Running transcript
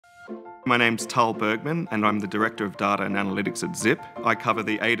My name's Tal Bergman and I'm the Director of Data and Analytics at Zip. I cover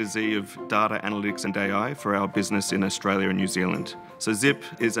the A to Z of data analytics and AI for our business in Australia and New Zealand. So Zip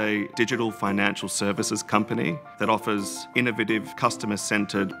is a digital financial services company that offers innovative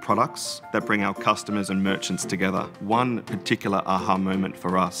customer-centered products that bring our customers and merchants together. One particular aha moment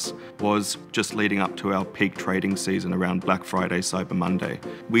for us was just leading up to our peak trading season around Black Friday, Cyber Monday.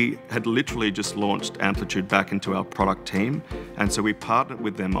 We had literally just launched Amplitude back into our product team, and so we partnered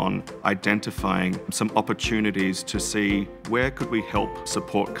with them on identifying some opportunities to see where could we help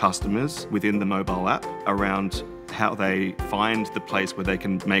support customers within the mobile app around how they find the place where they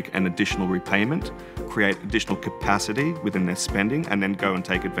can make an additional repayment, create additional capacity within their spending, and then go and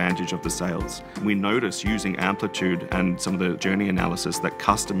take advantage of the sales. We noticed using Amplitude and some of the journey analysis that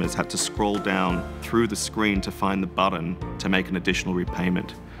customers had to scroll down through the screen to find the button to make an additional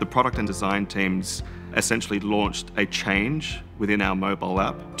repayment. The product and design teams essentially launched a change within our mobile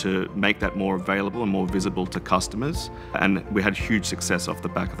app to make that more available and more visible to customers, and we had huge success off the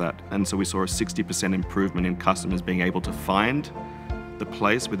back of that. And so we saw a 60% improvement in customers being able to find the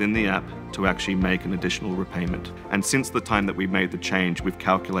place within the app to actually make an additional repayment. And since the time that we made the change, we've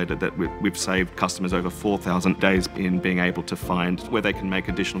calculated that we've saved customers over 4,000 days in being able to find where they can make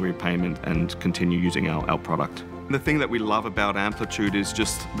additional repayment and continue using our product. The thing that we love about Amplitude is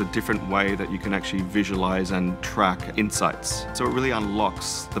just the different way that you can actually visualize and track insights. So it really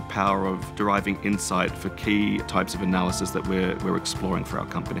unlocks the power of deriving insight for key types of analysis that we're exploring for our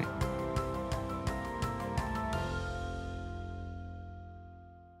company.